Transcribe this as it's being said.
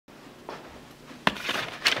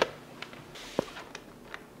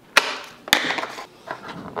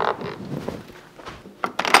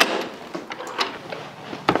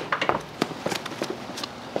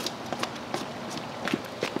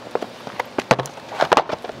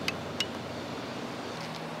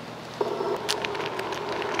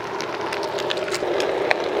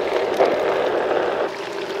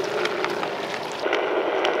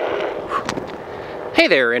Hey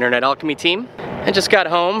there, Internet Alchemy team. I just got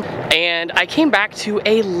home and I came back to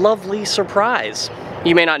a lovely surprise.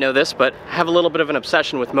 You may not know this, but I have a little bit of an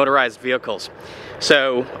obsession with motorized vehicles.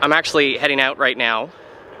 So I'm actually heading out right now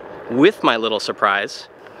with my little surprise.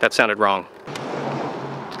 That sounded wrong.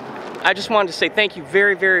 I just wanted to say thank you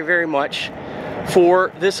very much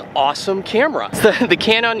for this awesome camera. It's the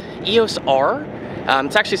Canon EOS R.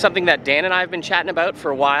 It's actually something that Dan and I have been chatting about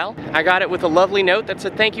for a while. I got it with a lovely note that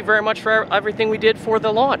said thank you very much for everything we did for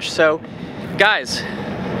the launch. So guys,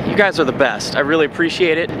 you guys are the best. I really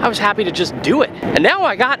appreciate it. I was happy to just do it. And now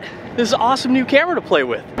I got this awesome new camera to play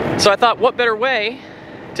with. So I thought, what better way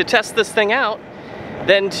to test this thing out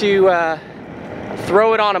than to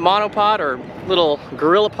throw it on a monopod or little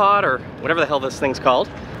gorilla pod or whatever the hell this thing's called.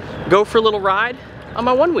 Go for a little ride on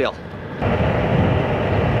my one wheel.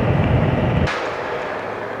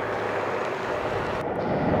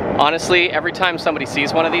 Honestly, every time somebody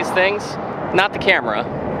sees one of these things, not the camera,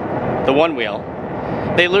 the one wheel,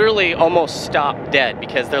 they literally almost stop dead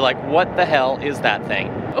because they're like, what the hell is that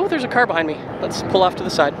thing? Oh, there's a car behind me. Let's pull off to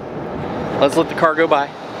the side. Let's let the car go by.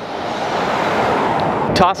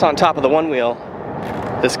 Toss on top of the one wheel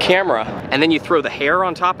this camera, and then you throw the hair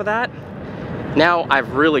on top of that. Now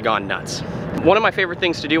I've really gone nuts. One of my favorite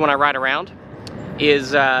things to do when I ride around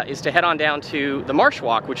is to head on down to the Marsh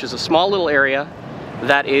Walk, which is a small little area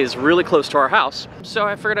that is really close to our house. So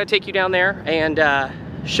I figured I'd take you down there and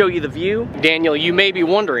show you the view. Daniel, you may be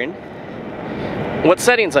wondering what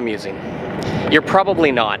settings I'm using. You're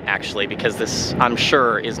probably not, actually, because this, I'm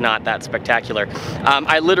sure, is not that spectacular.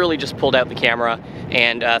 I literally just pulled out the camera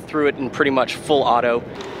and threw it in pretty much full auto.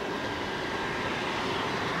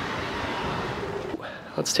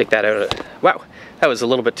 Let's take that out of it. Wow, that was a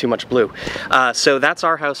little bit too much blue. So that's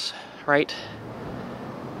our house right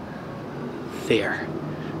there.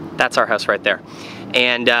 That's our house right there.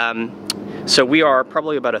 And so we are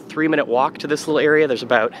probably about a 3-minute walk to this little area. There's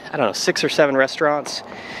about, I don't know, 6 or 7 restaurants.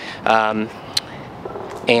 And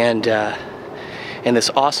this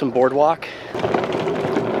awesome boardwalk.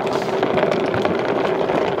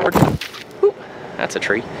 Ooh, that's a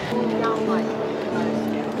tree.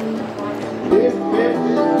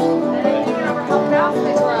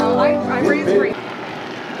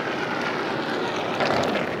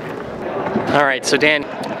 All right, so Dan,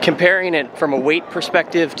 comparing it from a weight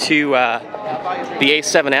perspective to the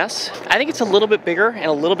A7S, I think it's a little bit bigger and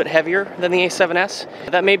a little bit heavier than the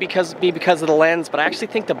A7S. That may be because of the lens, but I actually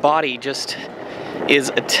think the body just is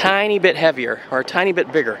a tiny bit heavier or a tiny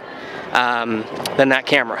bit bigger than that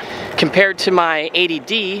camera. Compared to my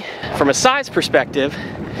 80D, from a size perspective,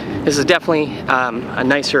 this is definitely a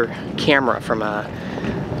nicer camera from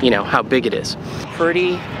you know, how big it is.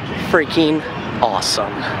 Pretty freaking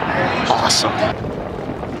awesome. Awesome.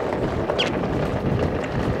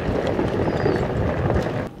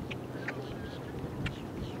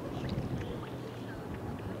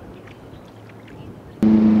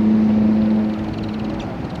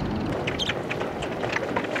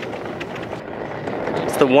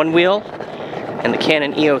 It's the one wheel and the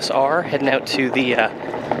Canon EOS R heading out to the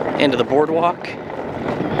end of the boardwalk.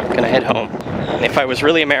 Gonna head home. And if I was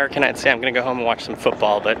really American, I'd say I'm gonna go home and watch some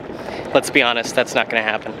football, but let's be honest, that's not gonna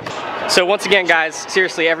happen. So once again, guys,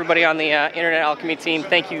 seriously, everybody on the Internet Alchemy team,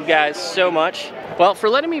 thank you guys so much. Well, for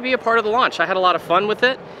letting me be a part of the launch. I had a lot of fun with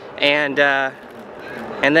it, and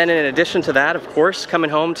then in addition to that, of course, coming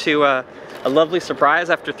home to a lovely surprise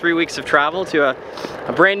after 3 weeks of travel to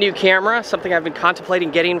a brand new camera, something I've been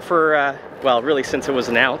contemplating getting for, well, really since it was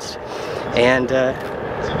announced. And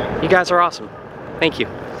you guys are awesome. Thank you.